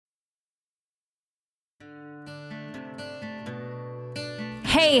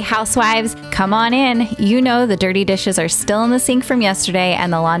Hey, housewives, come on in. You know the dirty dishes are still in the sink from yesterday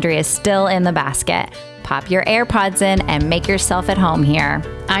and the laundry is still in the basket. Pop your AirPods in and make yourself at home here.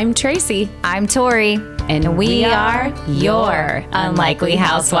 I'm Tracy. I'm Tori. And we are your Unlikely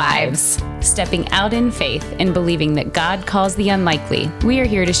Housewives. Stepping out in faith and believing that God calls the unlikely, we are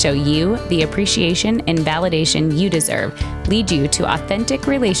here to show you the appreciation and validation you deserve, lead you to authentic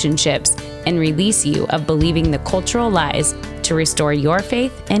relationships, and release you of believing the cultural lies to restore your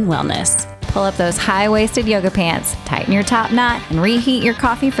faith and wellness. Pull up those high-waisted yoga pants, tighten your top knot, and reheat your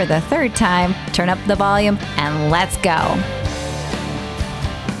coffee for the third time. Turn up the volume, and let's go.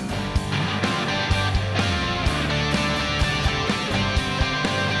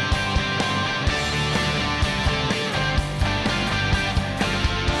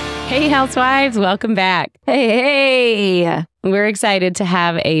 Hey, housewives, welcome back. Hey. We're excited to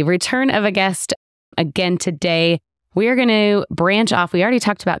have a return of a guest again today. We are going to branch off. We already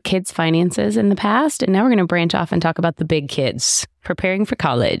talked about kids' finances in the past, and now we're going to branch off and talk about the big kids preparing for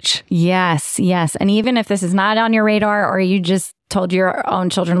college. Yes. And even if this is not on your radar or you just told your own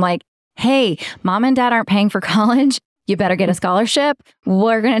children like, hey, mom and dad aren't paying for college, you better get a scholarship.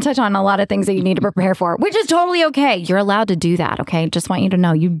 We're going to touch on a lot of things that you need to prepare for, which is totally okay. You're allowed to do that, okay? Just want you to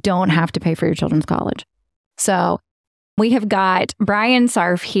know you don't have to pay for your children's college. So we have got Bryan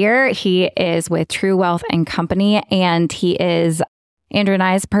Sarff here. He is with True Wealth and Company, and he is Andrew and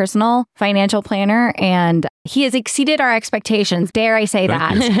I's personal financial planner, and he has exceeded our expectations, dare I say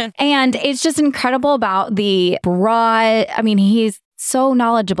that. And it's just incredible about the broad, he's so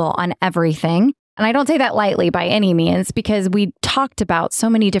knowledgeable on everything. And I don't say that lightly by any means, because we talked about so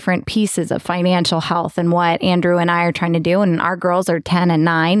many different pieces of financial health and what Andrew and I are trying to do. And our girls are 10 and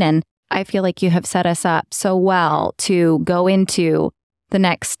 9. And I feel like you have set us up so well to go into the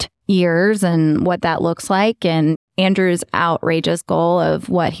next years and what that looks like. And Andrew's outrageous goal of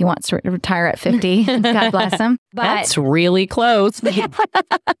what he wants to retire at 50. God bless him. But that's really close.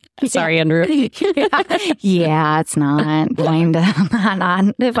 Sorry, Andrew. Yeah, it's not going to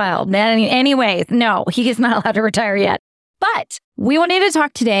not well. Anyways, no, he is not allowed to retire yet. But we wanted to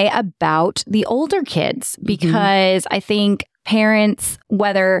talk today about the older kids, because I think parents,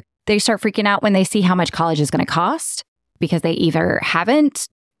 whether they start freaking out when they see how much college is going to cost, because they either haven't,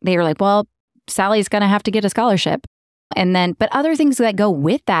 they were like, well, Sally's going to have to get a scholarship. And then, but other things that go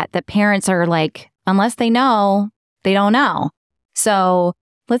with that parents are like, unless they know, they don't know. So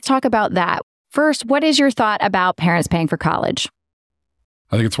let's talk about that. First, what is your thought about parents paying for college?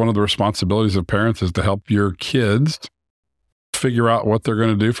 I think it's one of the responsibilities of parents is to help your kids figure out what they're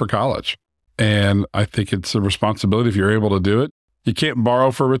going to do for college. And I think it's a responsibility if you're able to do it. You can't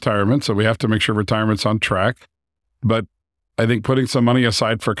borrow for retirement, so we have to make sure retirement's on track. But I think putting some money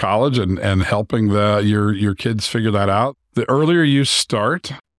aside for college and helping your kids figure that out, the earlier you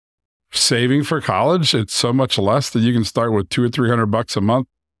start saving for college, it's so much less that you can start with $200 or $300 a month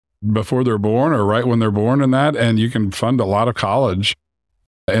before they're born or right when they're born and you can fund a lot of college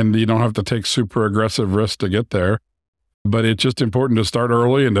and you don't have to take super aggressive risks to get there. But it's just important to start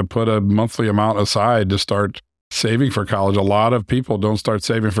early and to put a monthly amount aside to start saving for college. A lot of people don't start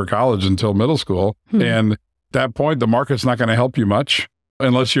saving for college until middle school. And at that point, the market's not going to help you much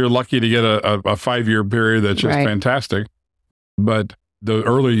unless you're lucky to get a 5-year period that's just fantastic. But the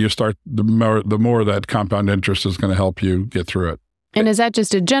earlier you start, the more that compound interest is going to help you get through it. And is that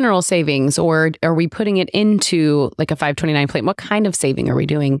just a general savings, or are we putting it into like a 529 plan? What kind of saving are we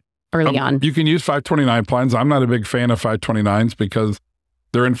doing early on? You can use 529 plans. I'm not a big fan of 529s because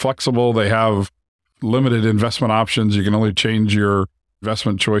they're inflexible. They have limited investment options. You can only change your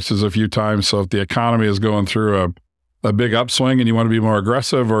investment choices a few times. So if the economy is going through a big upswing and you want to be more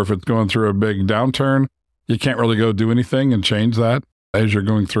aggressive, or if it's going through a big downturn, you can't really go do anything and change that as you're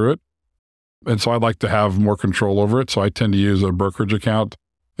going through it. And so I'd like to have more control over it. So I tend to use a brokerage account,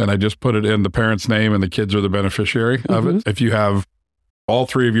 and I just put it in the parent's name and the kids are the beneficiary of it. If you have all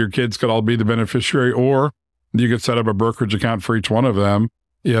 3 of your kids could all be the beneficiary, or you could set up a brokerage account for each one of them.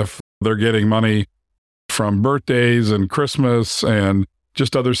 If they're getting money from birthdays and Christmas and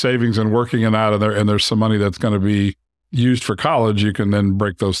just other savings and working in that, and there's some money that's going to be used for college, you can then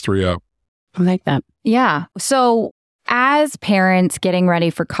break those 3 up. I like that. Yeah. So as parents getting ready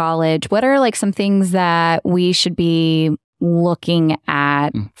for college, what are like some things that we should be looking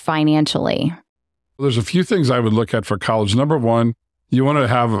at financially? There's a few things I would look at for college. Number one, you want to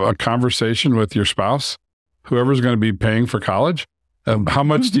have a conversation with your spouse, whoever's going to be paying for college. How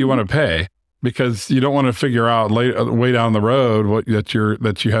much do you want to pay? Because you don't want to figure out way down the road that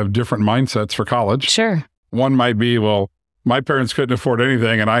you have different mindsets for college. Sure. One might be, well, my parents couldn't afford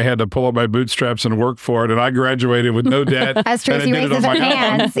anything, and I had to pull up my bootstraps and work for it. And I graduated with no debt. As Tracy raises her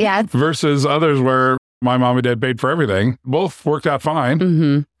hands, yeah. Versus others where my mom and dad paid for everything. Both worked out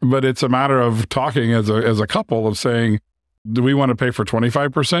fine, but it's a matter of talking as a couple of saying, do we want to pay for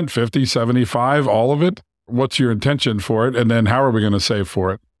 25%, 50, 75, all of it? What's your intention for it? And then how are we going to save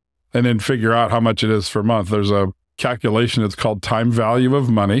for it? And then figure out how much it is per month. There's a calculation. It's called time value of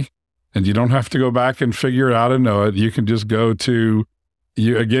money. And you don't have to go back and figure it out and know it. You can just go to,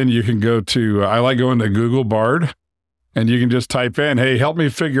 I like going to Google Bard, and you can just type in, hey, help me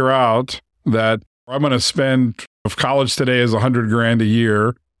figure out that I'm going to spend, if college today is $100,000 a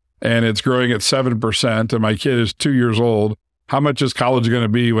year and it's growing at 7% and my kid is 2 years old, how much is college going to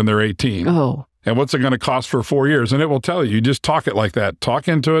be when they're 18? Oh. And what's it going to cost for 4 years? And it will tell you. You just talk it like that. Talk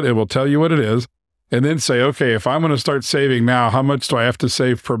into it. It will tell you what it is. And then say, okay, if I'm going to start saving now, how much do I have to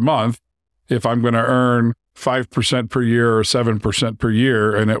save per month if I'm going to earn 5% per year or 7% per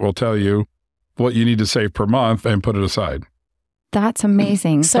year? And it will tell you what you need to save per month and put it aside. That's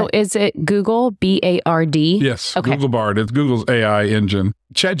amazing. So is it Google, Bard? Yes, okay. Google Bard. It's Google's AI engine.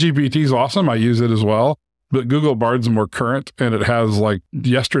 ChatGPT is awesome. I use it as well. But Google Bard's more current, and it has like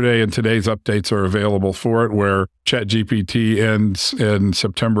yesterday and today's updates are available for it, where ChatGPT ends in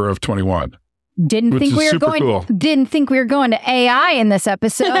September of 21. Didn't think we were going to AI in this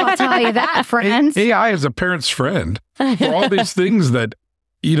episode. I'll tell you that, friends. AI is a parent's friend for all these things that,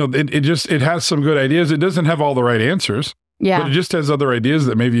 it has some good ideas. It doesn't have all the right answers. Yeah. But it just has other ideas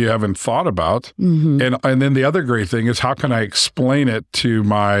that maybe you haven't thought about. And then the other great thing is, how can I explain it to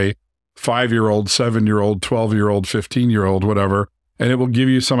my 5-year-old, 7-year-old, 12-year-old, 15-year-old, whatever, and it will give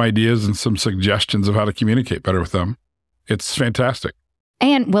you some ideas and some suggestions of how to communicate better with them. It's fantastic.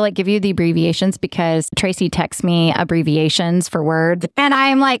 And will it give you the abbreviations? Because Tracy texts me abbreviations for words, and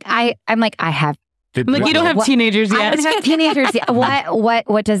I'm like, I have. You don't have teenagers yet. I don't have teenagers yet.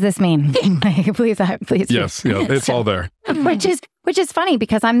 What does this mean? please. Yes, it's all there. Which is funny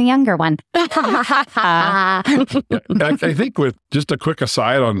because I'm the younger one. I think with just a quick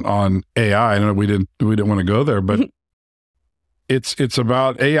aside on AI, I know we didn't want to go there, but it's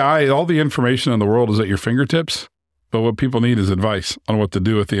about AI. All the information in the world is at your fingertips, but what people need is advice on what to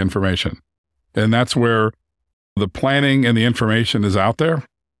do with the information. And that's where the planning and the information is out there.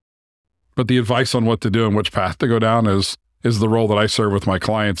 But the advice on what to do and which path to go down is the role that I serve with my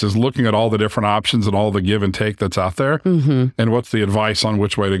clients, is looking at all the different options and all the give and take that's out there. And what's the advice on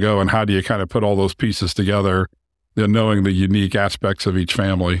which way to go, and how do you kind of put all those pieces together, knowing the unique aspects of each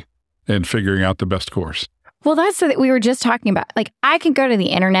family and figuring out the best course. Well, that's what we were just talking about. Like, I can go to the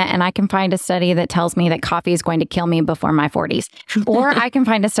internet and I can find a study that tells me that coffee is going to kill me before my 40s. Or I can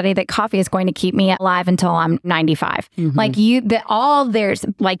find a study that coffee is going to keep me alive until I'm 95. Like there's,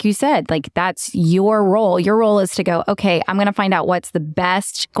 like you said, like that's your role. Your role is to go, okay, I'm going to find out what's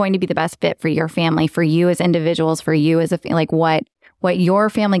going to be the best fit for your family, for you as individuals, for you as what your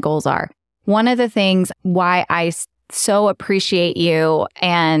family goals are. One of the things why I so appreciate you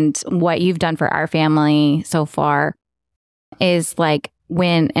and what you've done for our family so far is, like,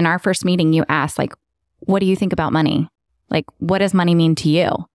 when in our first meeting you asked, like, what do you think about money? Like, what does money mean to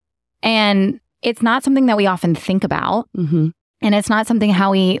you? And it's not something that we often think about. And it's not something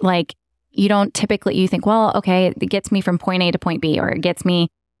how we, like, you think, well, okay, it gets me from point A to point B, or it gets me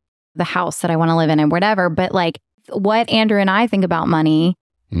the house that I want to live in and whatever. But like, what Andrew and I think about money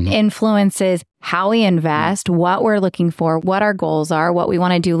influences how we invest, what we're looking for, what our goals are, what we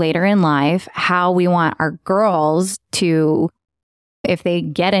want to do later in life, how we want our girls to, if they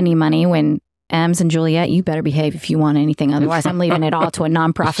get any money, when Ems and Juliet, you better behave if you want anything. Otherwise, I'm leaving it all to a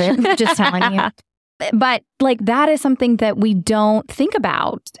nonprofit. Just telling you. But like, that is something that we don't think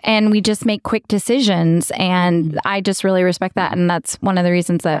about, and we just make quick decisions. And I just really respect that. And that's one of the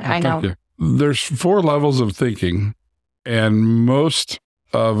reasons that I know. There's 4 levels of thinking, and most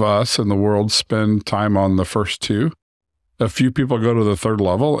of us in the world spend time on the first 2. A few people go to the 3rd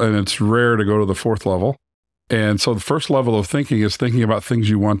level, and it's rare to go to the 4th level. And so the first level of thinking is thinking about things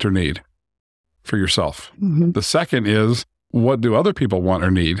you want or need for yourself. The second is, what do other people want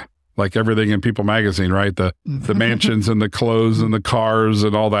or need? Like everything in People magazine, right? The mansions and the clothes and the cars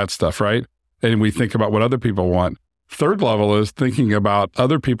and all that stuff, right? And we think about what other people want. 3rd level is thinking about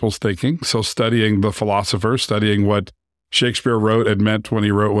other people's thinking. So studying the philosophers, studying what Shakespeare wrote and meant when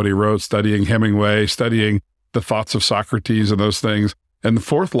he wrote what he wrote, studying Hemingway, studying the thoughts of Socrates and those things. And the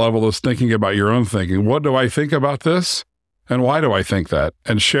 4th level is thinking about your own thinking. What do I think about this? And why do I think that?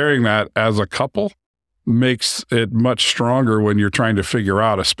 And sharing that as a couple makes it much stronger when you're trying to figure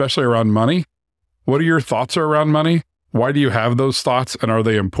out, especially around money. What are your thoughts around money? Why do you have those thoughts? And are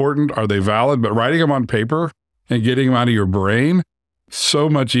they important? Are they valid? But writing them on paper and getting them out of your brain, so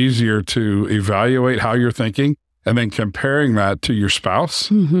much easier to evaluate how you're thinking and then comparing that to your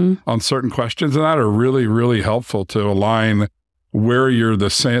spouse on certain questions. And that are really, really helpful to align where you're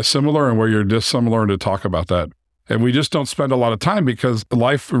similar and where you're dissimilar, and to talk about that. And we just don't spend a lot of time because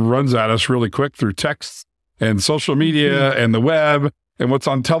life runs at us really quick through texts and social media and the web and what's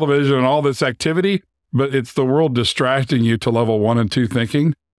on television and all this activity. But it's the world distracting you to level 1 and 2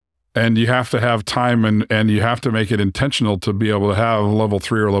 thinking. And you have to have time and you have to make it intentional to be able to have level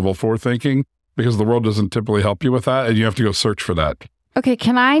 3 or level 4 thinking, because the world doesn't typically help you with that. And you have to go search for that. Okay.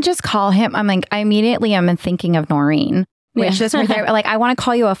 Can I just call him? I'm like, I immediately am thinking of Noreen. Which is like, I want to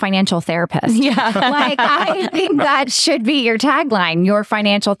call you a financial therapist. Yeah. Like, I think that should be your tagline, your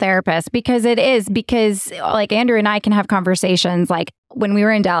financial therapist, because it is, because like Andrew and I can have conversations. Like when we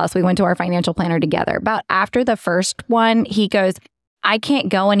were in Dallas, we went to our financial planner together. About after the first one, he goes, I can't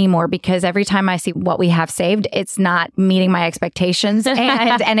go anymore because every time I see what we have saved, it's not meeting my expectations.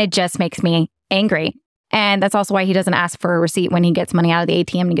 And it just makes me angry. And that's also why he doesn't ask for a receipt when he gets money out of the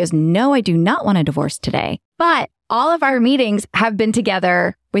ATM. And he goes, no, I do not want a divorce today. But all of our meetings have been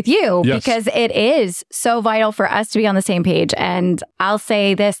together with you because it is so vital for us to be on the same page. And I'll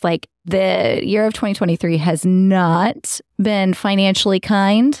say this, like the year of 2023 has not been financially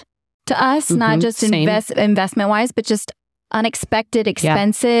kind to us, not just investment wise, but just unexpected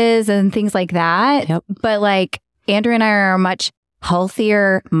expenses and things like that. But like Andrew and I are a much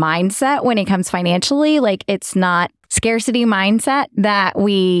healthier mindset when it comes financially. Like it's not scarcity mindset that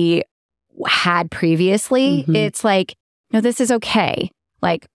we had previously. It's like, no, this is okay.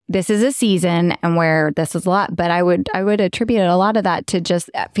 Like this is a season and where this is a lot, but I would attribute a lot of that to just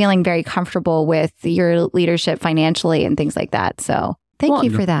feeling very comfortable with your leadership financially and things like that. So thank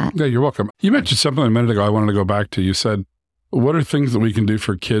you for that. Yeah, you're welcome. You mentioned something a minute ago I wanted to go back to. You said, what are things that we can do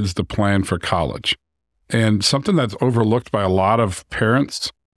for kids to plan for college? And something that's overlooked by a lot of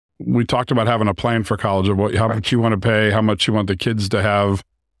parents, we talked about having a plan for college of how much you want to pay, how much you want the kids to have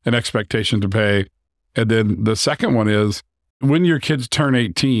an expectation to pay. And then the second one is when your kids turn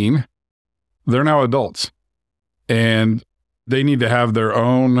 18, they're now adults and they need to have their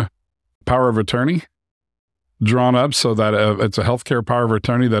own power of attorney drawn up so that it's a healthcare power of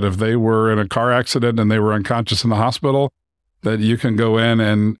attorney that if they were in a car accident and they were unconscious in the hospital, that you can go in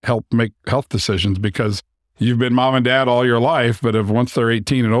and help make health decisions because you've been mom and dad all your life. But if once they're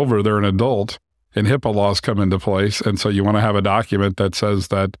 18 and over, they're an adult and HIPAA laws come into place. And so you want to have a document that says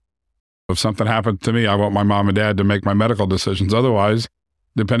that if something happened to me, I want my mom and dad to make my medical decisions. Otherwise,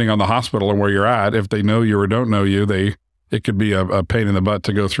 depending on the hospital and where you're at, if they know you or don't know you, it could be a pain in the butt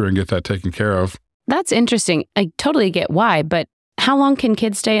to go through and get that taken care of. That's interesting. I totally get why, but how long can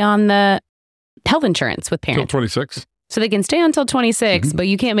kids stay on the health insurance with parents? Till 26. So they can stay until 26, but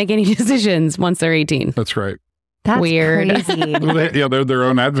you can't make any decisions once they're 18. That's right. That's weird. Crazy. They're their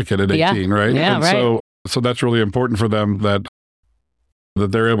own advocate at 18, right? Yeah, and right. So that's really important for them that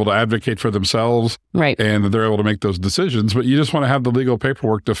they're able to advocate for themselves, right? And that they're able to make those decisions. But you just want to have the legal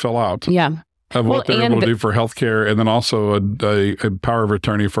paperwork to fill out, of what they're able to do for healthcare, and then also a power of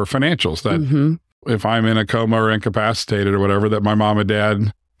attorney for financials. That if I'm in a coma or incapacitated or whatever, that my mom and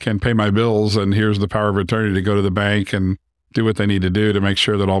dad can pay my bills, and here's the power of attorney to go to the bank and do what they need to do to make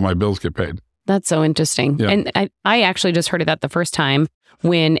sure that all my bills get paid. That's so interesting. Yeah. And I actually just heard of that the first time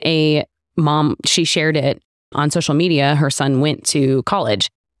when a mom, she shared it on social media. Her son went to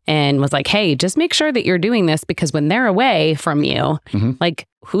college and was like, hey, just make sure that you're doing this because when they're away from you, like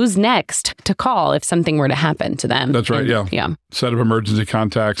who's next to call if something were to happen to them? That's right. Yeah. Set up emergency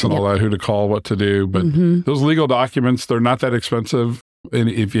contacts and all that, who to call, what to do. But those legal documents, they're not that expensive. And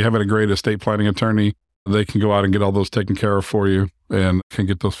if you have a great estate planning attorney, they can go out and get all those taken care of for you and can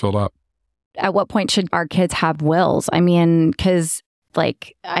get those filled out. At what point should our kids have wills? I mean, because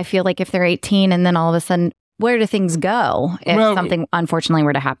like, I feel like if they're 18 and then all of a sudden, where do things go if something unfortunately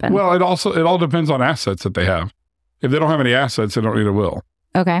were to happen? Well, it all depends on assets that they have. If they don't have any assets, they don't need a will.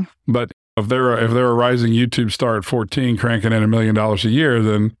 Okay. But if they're a rising YouTube star at 14, cranking in $1 million a year,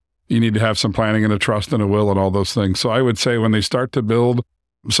 then you need to have some planning and a trust and a will and all those things. So I would say when they start to build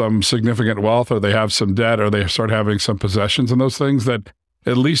some significant wealth or they have some debt or they start having some possessions and those things, that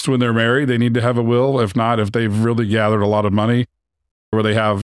at least when they're married, they need to have a will. If not, if they've really gathered a lot of money where they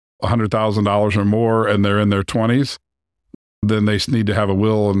have $100,000 or more and they're in their 20s, then they need to have a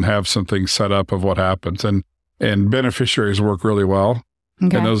will and have some things set up of what happens. And beneficiaries work really well in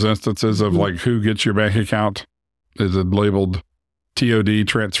those instances of like who gets your bank account. Is it labeled TOD,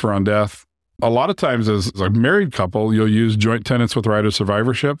 transfer on death? A lot of times as a married couple, you'll use joint tenants with right of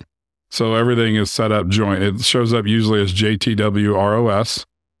survivorship. So everything is set up joint. It shows up usually as JTWROS.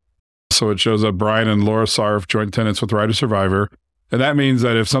 So it shows up Bryan and Laura Sarff, joint tenants with right of survivor. And that means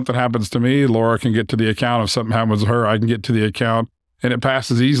that if something happens to me, Laura can get to the account. If something happens to her, I can get to the account, and it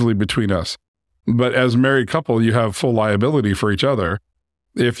passes easily between us. But as a married couple, you have full liability for each other.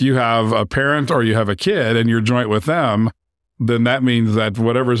 If you have a parent or you have a kid and you're joint with them, then that means that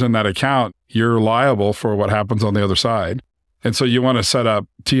whatever's in that account, you're liable for what happens on the other side. And so you want to set up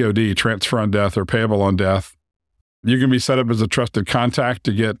TOD, transfer on death or payable on death. You can be set up as a trusted contact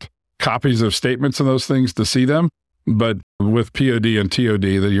to get copies of statements and those things to see them. But with POD and TOD,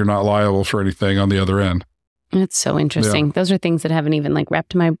 that you're not liable for anything on the other end. It's so interesting. Yeah. Those are things that haven't even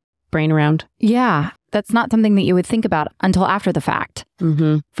wrapped my brain around. Yeah. That's not something that you would think about until after the fact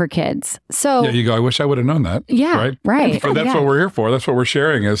for kids. So yeah, you go, I wish I would have known that. Yeah. Right. But that's what we're here for. That's what we're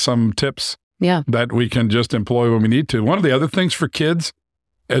sharing is some tips that we can just employ when we need to. One of the other things for kids,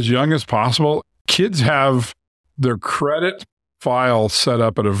 as young as possible, kids have their credit file set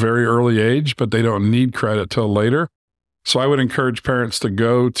up at a very early age, but they don't need credit till later. So I would encourage parents to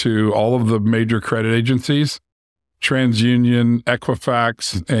go to all of the major credit agencies, TransUnion,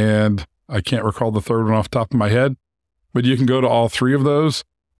 Equifax, and I can't recall the third one off the top of my head, but you can go to all three of those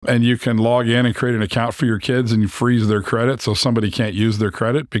and you can log in and create an account for your kids and you freeze their credit so somebody can't use their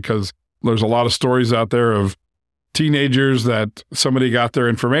credit, because there's a lot of stories out there of teenagers that somebody got their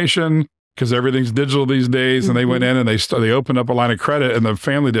information because everything's digital these days, and they went in and they opened up a line of credit, and the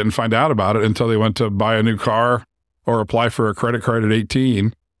family didn't find out about it until they went to buy a new car or apply for a credit card at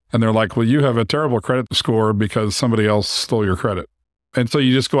 18. And they're like, well, you have a terrible credit score because somebody else stole your credit. And so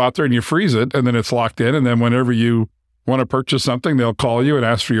you just go out there and you freeze it, and then it's locked in. And then whenever you want to purchase something, they'll call you and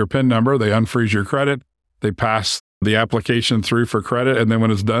ask for your PIN number. They unfreeze your credit. They pass the application through for credit. And then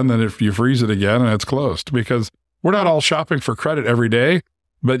when it's done, then if you freeze it again and it's closed, because we're not all shopping for credit every day.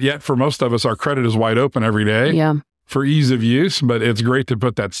 But yet for most of us, our credit is wide open every day for ease of use. But it's great to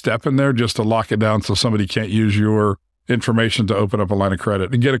put that step in there just to lock it down so somebody can't use your information to open up a line of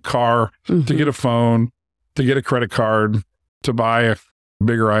credit, to get a car, to get a phone, to get a credit card, to buy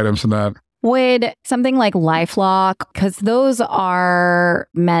bigger items than that. Would something like LifeLock, because those are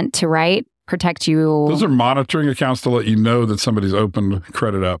meant to, protect you. Those are monitoring accounts to let you know that somebody's opened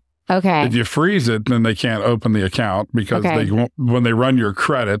credit up. Okay. If you freeze it, then they can't open the account because they won't, when they run your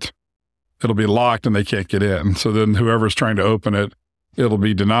credit, it'll be locked and they can't get in. So then whoever's trying to open it, it'll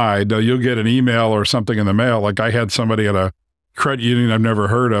be denied. Now, you'll get an email or something in the mail. Like I had somebody at a credit union I've never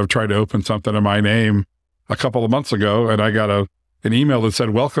heard of try to open something in my name a couple of months ago, and I got an email that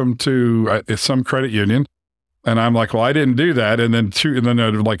said, welcome to some credit union. And I'm like, well, I didn't do that. And then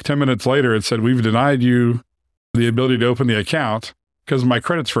 10 minutes later, it said, we've denied you the ability to open the account because my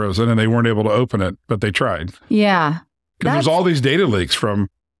credit's frozen and they weren't able to open it, but they tried. Yeah. Because there's all these data leaks from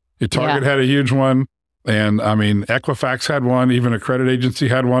Target had a huge one. And I mean, Equifax had one, even a credit agency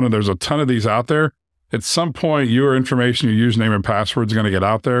had one. And there's a ton of these out there. At some point, your information, your username and password is going to get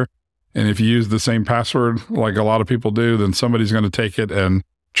out there. And if you use the same password, like a lot of people do, then somebody's going to take it and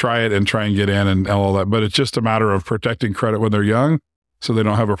try it and try and get in and all that. But it's just a matter of protecting credit when they're young so they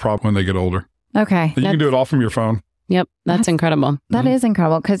don't have a problem when they get older. Okay. You can do it all from your phone. Yep. That's incredible. That is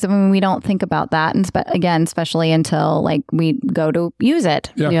incredible because we don't think about that. And again, especially until we go to use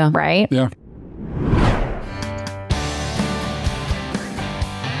it. Yeah. Right? Yeah.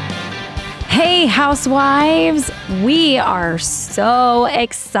 Hey, housewives, we are so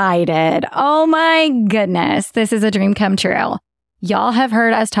excited. Oh my goodness. This is a dream come true. Y'all have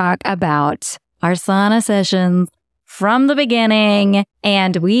heard us talk about our sauna sessions from the beginning,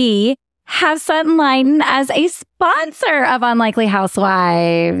 and we have Sutton Lighten as a sponsor of Unlikely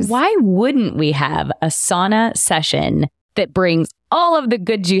Housewives. Why wouldn't we have a sauna session that brings all of the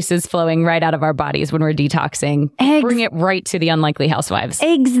good juices flowing right out of our bodies when we're detoxing? Bring it right to the Unlikely Housewives.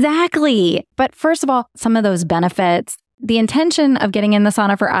 Exactly. But first of all, some of those benefits, the intention of getting in the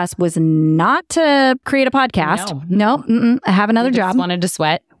sauna for us was not to create a podcast. No. I have another job. We just wanted to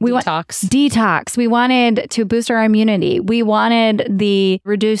sweat. Detox. We wanted to boost our immunity. We wanted the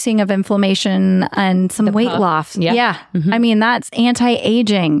reducing of inflammation and some weight loss. Yeah. Mm-hmm. I mean, that's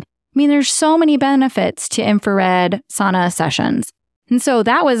anti-aging. I mean, there's so many benefits to infrared sauna sessions. And so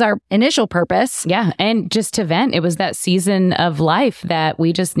that was our initial purpose. Yeah. And just to vent, it was that season of life that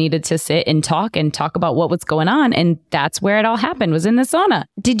we just needed to sit and talk about what was going on. And that's where it all happened, was in the sauna.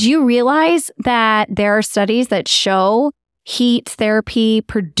 Did you realize that there are studies that show heat therapy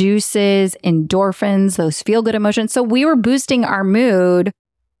produces endorphins, those feel-good emotions? So we were boosting our mood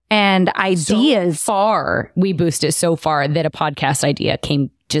and ideas. We boosted so far that a podcast idea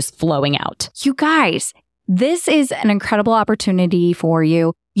came just flowing out. You guys, this is an incredible opportunity for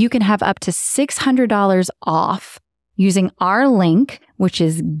you. You can have up to $600 off using our link, which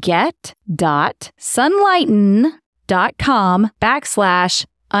is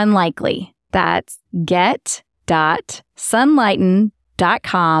get.sunlighten.com/unlikely. That's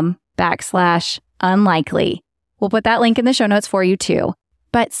get.sunlighten.com/unlikely. We'll put that link in the show notes for you too.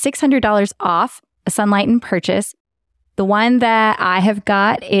 But $600 off a Sunlighten purchase. The one that I have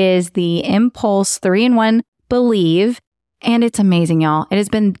got is the Impulse 3-in-1 Believe, and it's amazing, y'all. It has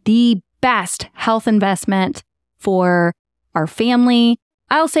been the best health investment for our family.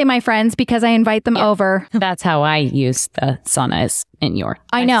 I'll say my friends because I invite them over. That's how I use the saunas in your.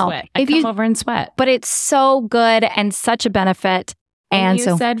 I know. Sweat. I come over and sweat. But it's so good and such a benefit. And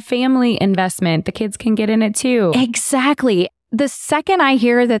you said family investment. The kids can get in it too. Exactly. The second I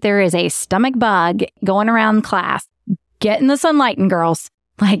hear that there is a stomach bug going around class, get in the Sunlighten, girls.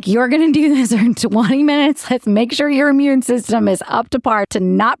 Like, you're going to do this in 20 minutes. Let's make sure your immune system is up to par to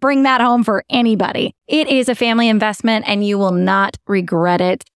not bring that home for anybody. It is a family investment and you will not regret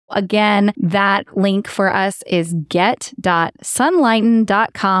it. Again, that link for us is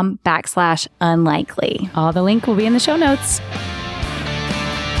get.sunlighten.com/unlikely. All the link will be in the show notes.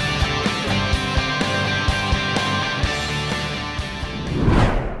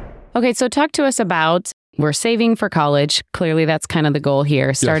 Okay, so talk to us about, we're saving for college. Clearly, that's kind of the goal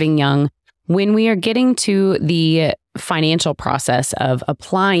here, starting young. When we are getting to the financial process of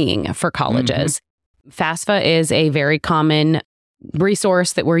applying for colleges, FAFSA is a very common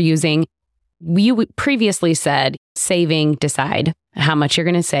resource that we're using. You previously said saving, decide how much you're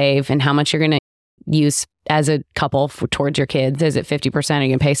going to save and how much you're going to use as a couple towards your kids. Is it 50%? Are you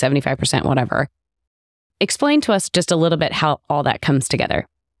going to pay 75%? Whatever. Explain to us just a little bit how all that comes together.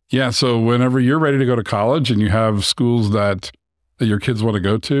 Yeah. So whenever you're ready to go to college and you have schools that your kids want to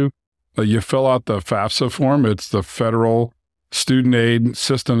go to, you fill out the FAFSA form. It's the federal student aid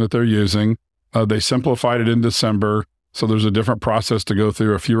system that they're using. They simplified it in December. So there's a different process to go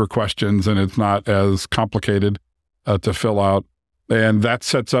through, a fewer questions, and it's not as complicated to fill out. And that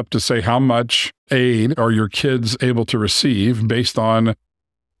sets up to say how much aid are your kids able to receive based on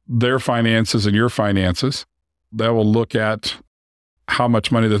their finances and your finances. That will look at how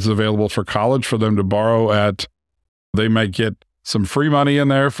much money that's available for college for them to borrow at. They might get some free money in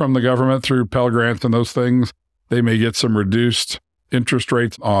there from the government through Pell Grants and those things. They may get some reduced interest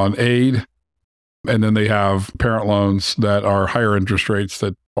rates on aid. And then they have parent loans that are higher interest rates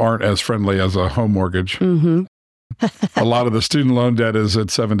that aren't as friendly as a home mortgage. A lot of the student loan debt is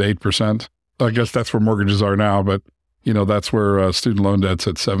at 7 to 8%. I guess that's where mortgages are now, but that's where student loan debt's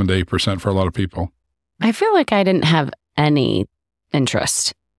at 7 to 8% for a lot of people. I feel like I didn't have any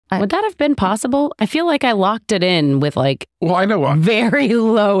interest. Would that have been possible? I feel like I locked it in with I know very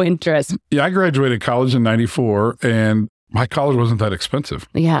low interest. Yeah, I graduated college in 94 and my college wasn't that expensive.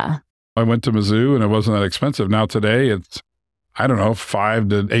 Yeah. I went to Mizzou and it wasn't that expensive. Now today it's, 5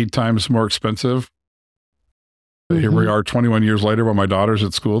 to 8 times more expensive. Here we are 21 years later when my daughter's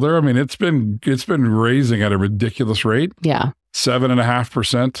at school there. I mean, it's been raising at a ridiculous rate. Yeah.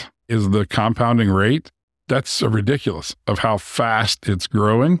 7.5% is the compounding rate. That's ridiculous of how fast it's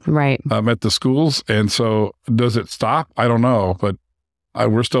growing at the schools. And so does it stop? I don't know, but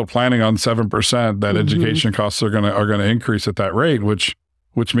we're still planning on 7% that education costs are going to increase at that rate, which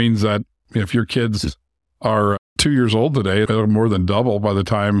means that if your kids are 2 years old today, it'll more than double by the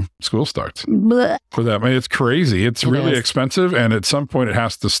time school starts. Blech. For that, it's crazy. It's really expensive. And at some point it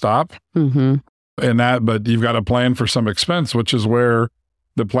has to stop. But you've got to plan for some expense, which is where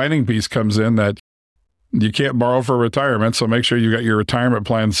the planning piece comes in, that you can't borrow for retirement. So make sure you got your retirement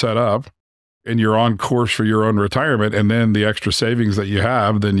plan set up and you're on course for your own retirement. And then the extra savings that you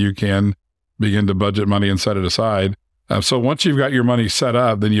have, then you can begin to budget money and set it aside. So once you've got your money set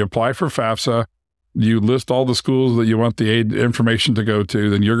up, then you apply for FAFSA, you list all the schools that you want the aid information to go to,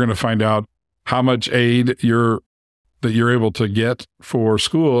 then you're going to find out how much aid that you're able to get for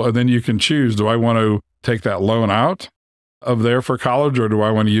school. And then you can choose, do I want to take that loan out of there for college, or do I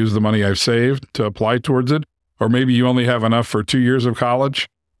want to use the money I've saved to apply towards it? Or maybe you only have enough for 2 years of college.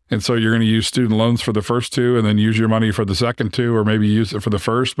 And so you're going to use student loans for the first 2 and then use your money for the second 2, or maybe use it for the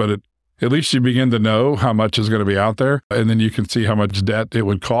first, but at least you begin to know how much is going to be out there. And then you can see how much debt it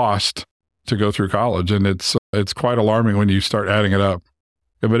would cost to go through college. And it's quite alarming when you start adding it up.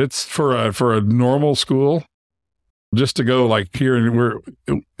 But it's for a normal school, just to go here,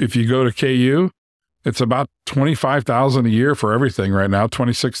 and if you go to KU, it's about $25,000 a year for everything right now,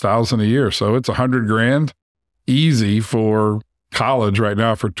 $26,000 a year. So it's $100,000 easy for college right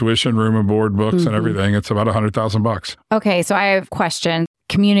now for tuition, room and board, books and everything. It's about $100,000. Okay. So I have a question.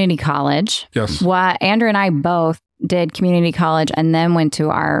 community college. Yes. Andrew and I both did community college and then went to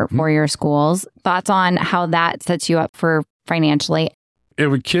our 4-year schools. Thoughts on how that sets you up for financially?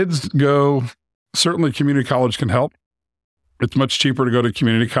 If kids go, certainly community college can help. It's much cheaper to go to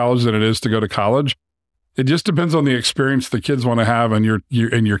community college than it is to go to college. It just depends on the experience the kids want to have and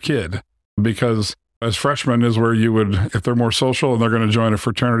your kid. Because as freshmen is where you would, if they're more social and they're going to join a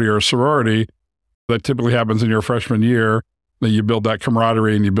fraternity or a sorority, that typically happens in your freshman year, that you build that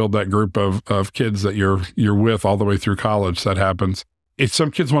camaraderie and you build that group of kids that you're with all the way through college. That happens. If some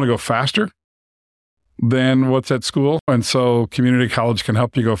kids want to go faster than what's at school, and so community college can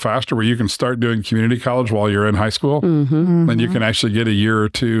help you go faster, where you can start doing community college while you're in high school, then you can actually get a year or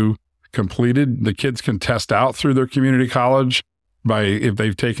two completed. The kids can test out through their community college if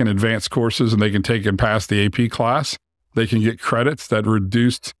they've taken advanced courses and they can take and pass the AP class, they can get credits that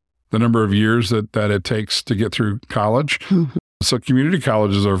reduced the number of years that it takes to get through college. So community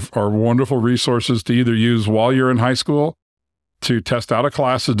colleges are wonderful resources to either use while you're in high school to test out of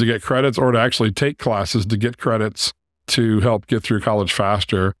classes to get credits, or to actually take classes to get credits to help get through college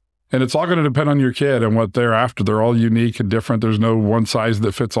faster. And it's all going to depend on your kid and what they're after. They're all unique and different. There's no one size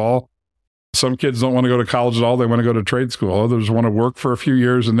that fits all. Some kids don't want to go to college at all. They want to go to trade school. Others want to work for a few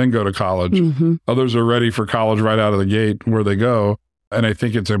years and then go to college. Others are ready for college right out of the gate where they go. And I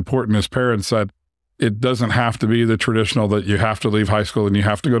think it's important as parents that it doesn't have to be the traditional that you have to leave high school and you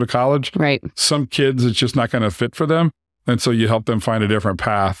have to go to college. Right. Some kids, it's just not going to fit for them. And so you help them find a different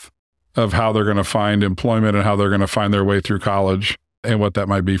path of how they're going to find employment and how they're going to find their way through college and what that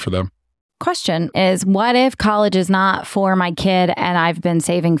might be for them. Question is, what if college is not for my kid and I've been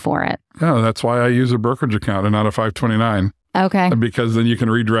saving for it? Yeah, that's why I use a brokerage account and not a 529. Okay. Because then you can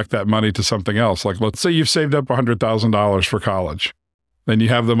redirect that money to something else. Like, let's say you've saved up $100,000 for college. Then you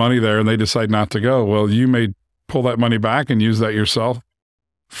have the money there and they decide not to go. Well, you may pull that money back and use that yourself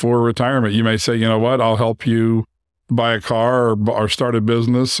for retirement. You may say, you know what, I'll help you buy a car or start a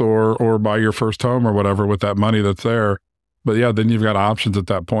business or buy your first home or whatever with that money that's there. But yeah, then you've got options at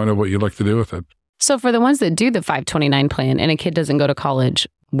that point of what you'd like to do with it. So for the ones that do the 529 plan and a kid doesn't go to college,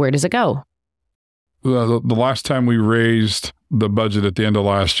 where does it go? The last time we raised the budget at the end of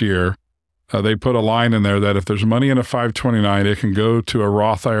last year, they put a line in there that if there's money in a 529, it can go to a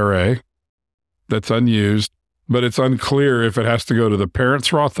Roth IRA that's unused, but it's unclear if it has to go to the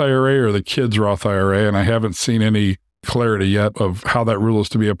parents' Roth IRA or the kids' Roth IRA. And I haven't seen any clarity yet of how that rule is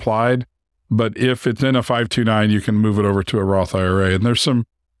to be applied. But if it's in a 529, you can move it over to a Roth IRA. And there's some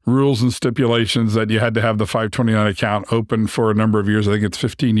rules and stipulations that you had to have the 529 account open for a number of years. I think it's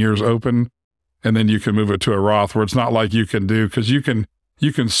 15 years open. And then you can move it to a Roth, where it's not like you can do, because you can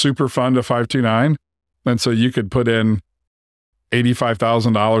super fund a 529. And so you could put in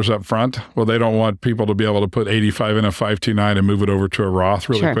 $85,000 up front. Well, they don't want people to be able to put 85 in a 529 and move it over to a Roth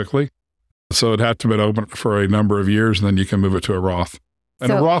really quickly. So it had to be open for a number of years, and then you can move it to a Roth.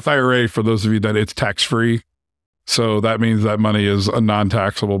 And a Roth IRA, for those of you that it's tax-free. So that means that money is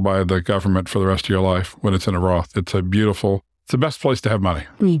non-taxable by the government for the rest of your life when it's in a Roth. It's the best place to have money.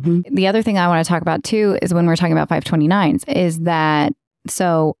 The other thing I want to talk about too is when we're talking about 529s is that,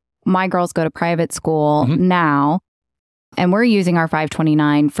 so my girls go to private school now, and we're using our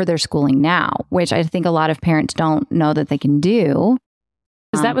 529 for their schooling now, which I think a lot of parents don't know that they can do.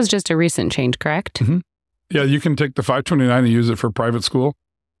 Because that was just a recent change, correct? Yeah, you can take the 529 and use it for private school.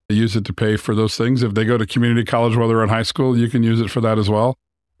 Use it to pay for those things. If they go to community college while they're in high school, you can use it for that as well.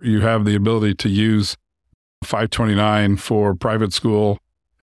 You have the ability to use 529 for private school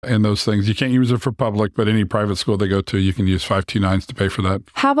and those things. You can't use it for public, but any private school they go to, you can use 529s to pay for that.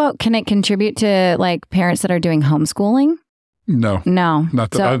 How about, can it contribute to like parents that are doing homeschooling? No.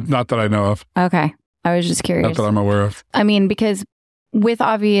 Not that I know of. Okay. I was just curious. Not that I'm aware of. I mean, because with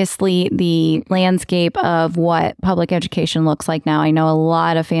obviously the landscape of what public education looks like now, I know a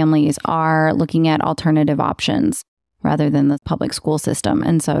lot of families are looking at alternative options rather than the public school system.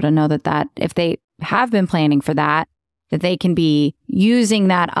 And so to know that if they have been planning for that they can be using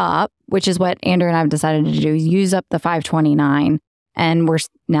that up, which is what Andrew and I have decided to do, use up the 529. And we're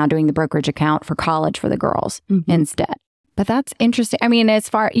now doing the brokerage account for college for the girls instead. But that's interesting. I mean,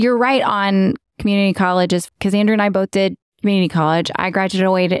 you're right on community colleges, because Andrew and I both did community college. I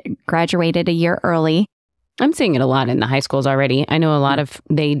graduated a year early. I'm seeing it a lot in the high schools already. I know a lot of,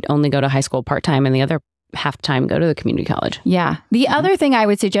 they only go to high school part-time and the other half-time go to the community college. Yeah. The other thing I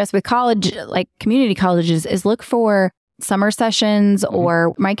would suggest with college, like community colleges, is look for summer sessions,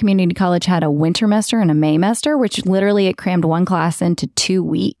 or my community college had a wintermester and a Maymester, which literally it crammed one class into 2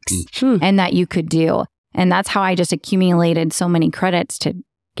 weeks and that you could do. And that's how I just accumulated so many credits to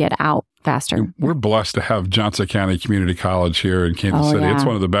get out faster. We're blessed to have Johnson County Community College here in Kansas City. Yeah. It's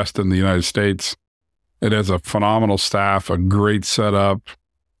one of the best in the United States. It has a phenomenal staff, a great setup.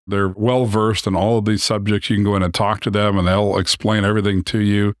 They're well-versed in all of these subjects. You can go in and talk to them and they'll explain everything to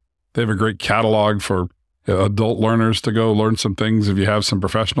you. They have a great catalog for adult learners to go learn some things. If you have some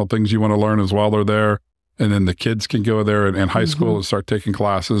professional things you want to learn as well, they're there. And then the kids can go there in high school and start taking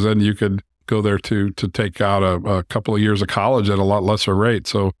classes. And you could go there to take out a couple of years of college at a lot lesser rate.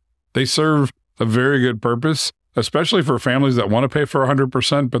 So they serve a very good purpose, especially for families that want to pay for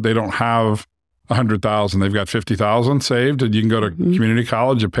 100%, but they don't have 100,000. They've got 50,000 saved, and you can go to community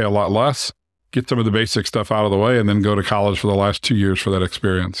college and pay a lot less, get some of the basic stuff out of the way, and then go to college for the last 2 years for that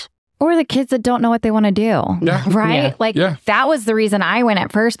experience. Or the kids that don't know what they want to do. Yeah. Right? That was the reason I went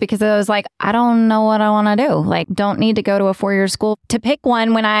at first, because I was like, I don't know what I want to do. Like, don't need to go to a 4-year school to pick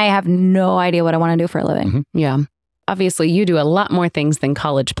one when I have no idea what I want to do for a living. Yeah. Obviously, you do a lot more things than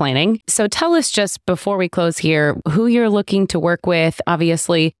college planning. So tell us, just before we close here, who you're looking to work with.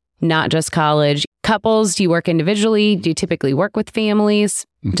 Obviously, not just college. Couples, do you work individually? Do you typically work with families?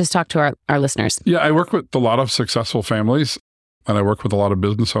 Just talk to our listeners. Yeah, I work with a lot of successful families, and I work with a lot of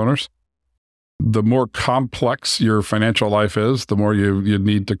business owners. The more complex your financial life is, the more you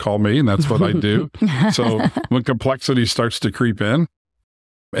need to call me, and that's what I do. So when complexity starts to creep in,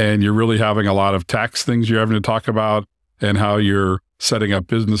 and you're really having a lot of tax things you're having to talk about, and how you're setting up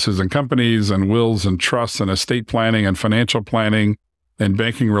businesses and companies and wills and trusts and estate planning and financial planning and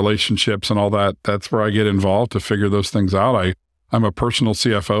banking relationships and all that, that's where I get involved to figure those things out. I'm a personal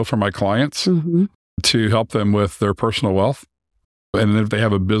CFO for my clients to help them with their personal wealth. And if they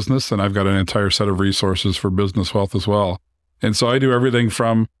have a business, then I've got an entire set of resources for business wealth as well. And so I do everything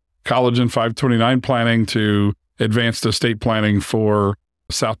from college and 529 planning to advanced estate planning for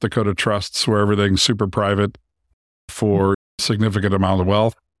South Dakota trusts, where everything's super private for significant amount of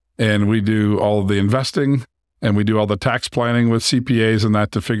wealth. And we do all of the investing, and we do all the tax planning with CPAs and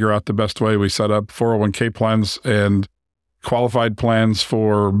that to figure out the best way. We set up 401k plans and qualified plans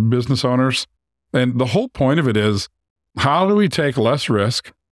for business owners. And the whole point of it is, how do we take less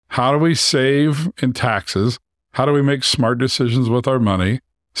risk? How do we save in taxes? How do we make smart decisions with our money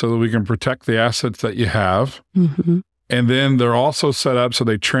so that we can protect the assets that you have? And then they're also set up so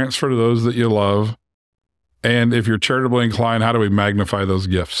they transfer to those that you love. And if you're charitably inclined, how do we magnify those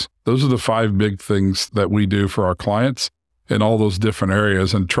gifts? Those are the 5 big things that we do for our clients in all those different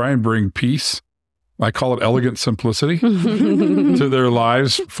areas, and try and bring peace. I call it elegant simplicity to their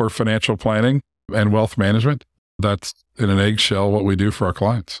lives for financial planning and wealth management. That's in an eggshell what we do for our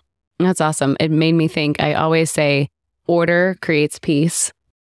clients. That's awesome. It made me think, I always say order creates peace.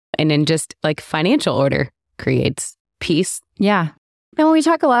 And then just like financial order creates peace. Yeah. And we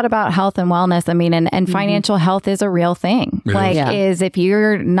talk a lot about health and wellness. I mean, and financial health is a real thing. Is if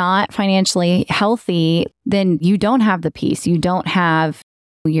you're not financially healthy, then you don't have the peace. You don't have,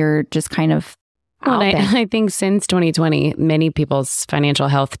 you're just kind of I think since 2020, many people's financial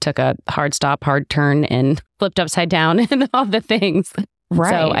health took a hard stop, hard turn, and flipped upside down and all the things.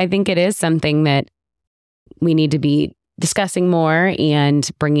 Right. So I think it is something that we need to be discussing more and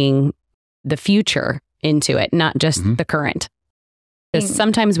bringing the future into it, not just the current. Because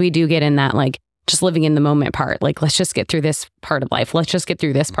sometimes we do get in that, like, just living in the moment part. Like, let's just get through this part of life. Let's just get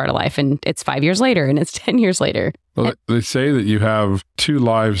through this part of life. And it's 5 years later and it's 10 years later. Well, they say that you have 2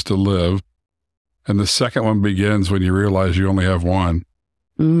 lives to live. And the second one begins when you realize you only have one.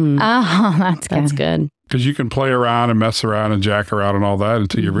 Oh, that's good. Because you can play around and mess around and jack around and all that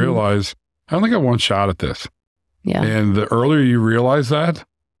until you realize, I only got one shot at this. Yeah. And the earlier you realize that,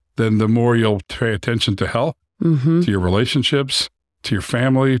 then the more you'll pay attention to health, to your relationships, to your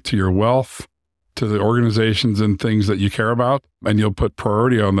family, to your wealth, to the organizations and things that you care about. And you'll put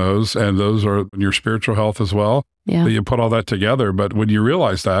priority on those. And those are your spiritual health as well. Yeah. That you put all that together. But when you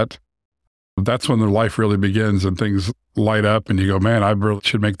realize that, that's when the life really begins and things light up and you go, man, I really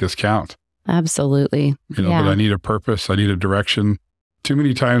should make this count. Absolutely. But I need a purpose. I need a direction. Too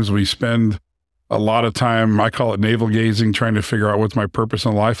many times we spend a lot of time, I call it navel gazing, trying to figure out what's my purpose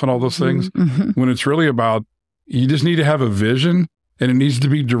in life and all those things. When it's really about, you just need to have a vision and it needs to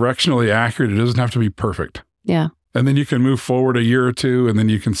be directionally accurate. It doesn't have to be perfect. Yeah. And then you can move forward a year or two and then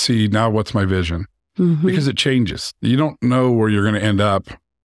you can see, now what's my vision? Because it changes. You don't know where you're going to end up.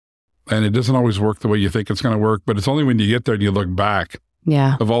 And it doesn't always work the way you think it's going to work, but it's only when you get there and you look back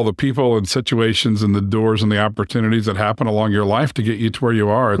of all the people and situations and the doors and the opportunities that happen along your life to get you to where you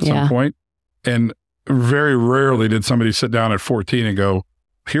are at some point. And very rarely did somebody sit down at 14 and go,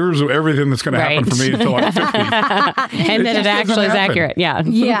 here's everything that's going to happen for me until I'm 50. And then it actually is accurate. Yeah.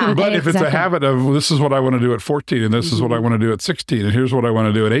 Yeah. But if it's a habit of, well, this is what I want to do at 14, and this is what I want to do at 16, and here's what I want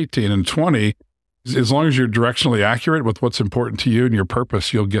to do at 18 and 20, as long as you're directionally accurate with what's important to you and your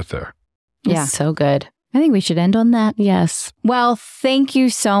purpose, you'll get there. Yeah. It's so good. I think we should end on that. Yes. Well, thank you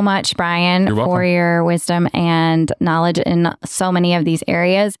so much, Bryan, for your wisdom and knowledge in so many of these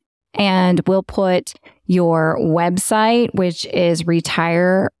areas. And we'll put your website, which is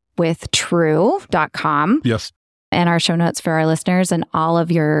retirewithtrue.com. Yes. And our show notes for our listeners, and all of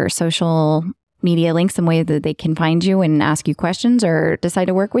your social media links and ways that they can find you and ask you questions or decide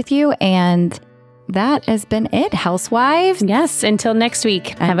to work with you. And that has been it, housewives. Yes. Until next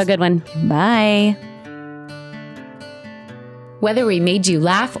week. Have a good one. Bye. Whether we made you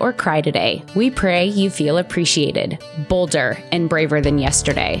laugh or cry today, we pray you feel appreciated, bolder and braver than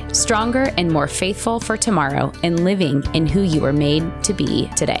yesterday, stronger and more faithful for tomorrow, and living in who you were made to be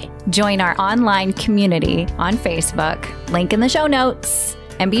today. Join our online community on Facebook, link in the show notes,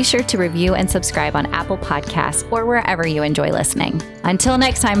 and be sure to review and subscribe on Apple Podcasts or wherever you enjoy listening. Until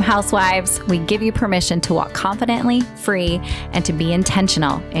next time, housewives, we give you permission to walk confidently, free, and to be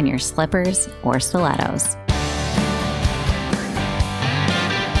intentional in your slippers or stilettos.